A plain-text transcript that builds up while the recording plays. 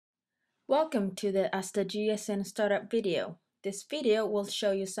Welcome to the Astah GSN Startup video. This video will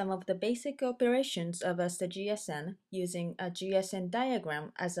show you some of the basic operations of Astah GSN using a GSN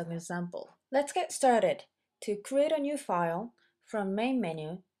diagram as an example. Let's get started. To create a new file, from Main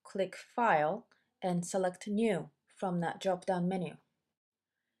menu, click File and select New from that drop-down menu.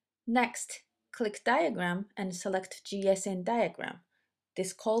 Next, click Diagram and select GSN Diagram.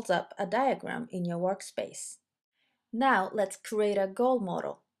 This calls up a diagram in your workspace. Now let's create a goal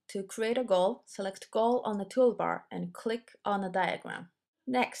model. To create a goal, select Goal on the toolbar and click on the diagram.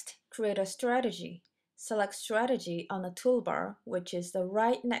 Next, create a strategy. Select Strategy on the toolbar, which is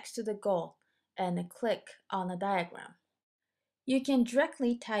right next to the goal, and click on the diagram. You can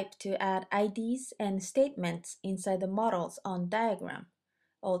directly type to add IDs and statements inside the models on diagram.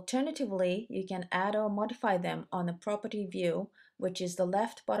 Alternatively, you can add or modify them on the property view, which is the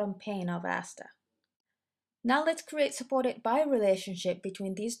left bottom pane of Astah. Now let's create Supported By relationship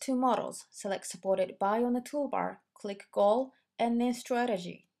between these two models. Select Supported By on the toolbar, click Goal, and then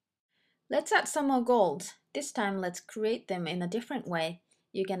Strategy. Let's add some more goals. This time let's create them in a different way.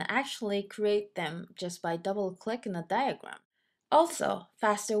 You can actually create them just by double-clicking the diagram. Also,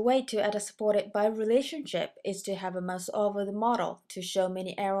 faster way to add a Supported By relationship is to have a mouse over the model to show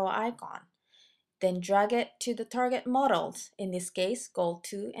mini arrow icon. Then drag it to the target models, in this case Goal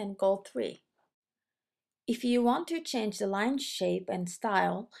 2 and Goal 3. If you want to change the line shape and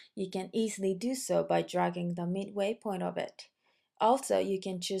style, you can easily do so by dragging the midway point of it. Also, you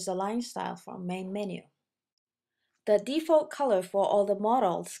can choose a line style from Main menu. The default color for all the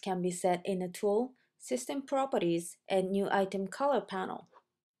models can be set in the Tool, System Properties, and New Item Color panel.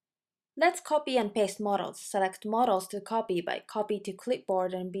 Let's copy and paste models. Select Models to copy by Copy to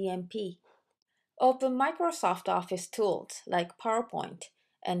Clipboard and BMP. Open Microsoft Office tools like PowerPoint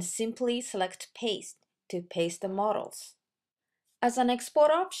and simply select Paste to paste the models. As an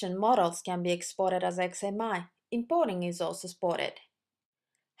export option, models can be exported as XMI. Importing is also supported.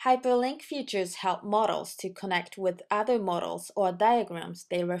 Hyperlink features help models to connect with other models or diagrams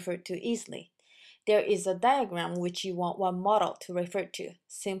they refer to easily. There is a diagram which you want one model to refer to.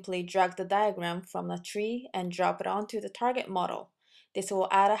 Simply drag the diagram from the tree and drop it onto the target model. This will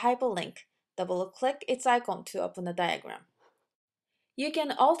add a hyperlink. Double-click its icon to open the diagram. You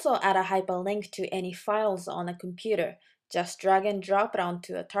can also add a hyperlink to any files on a computer. Just drag and drop it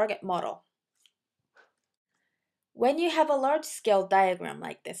onto a target model. When you have a large-scale diagram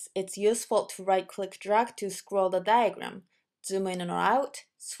like this, it's useful to right-click drag to scroll the diagram, zoom in or out,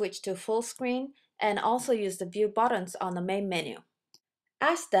 switch to full screen, and also use the view buttons on the main menu.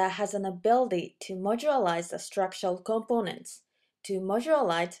 Astah has an ability to modularize the structural components. To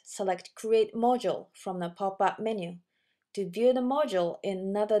modularize, select Create Module from the pop-up menu. To view the module in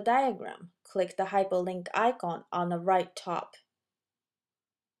another diagram, click the hyperlink icon on the right top.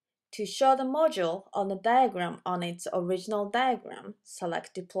 To show the module on the diagram on its original diagram,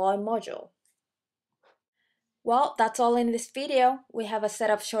 select Deploy Module. Well, that's all in this video. We have a set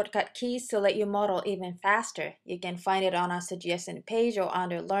of shortcut keys to let you model even faster. You can find it on Astah GSN page or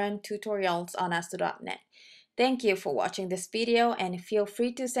under Learn Tutorials on astah.net. Thank you for watching this video and feel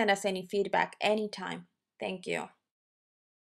free to send us any feedback anytime. Thank you.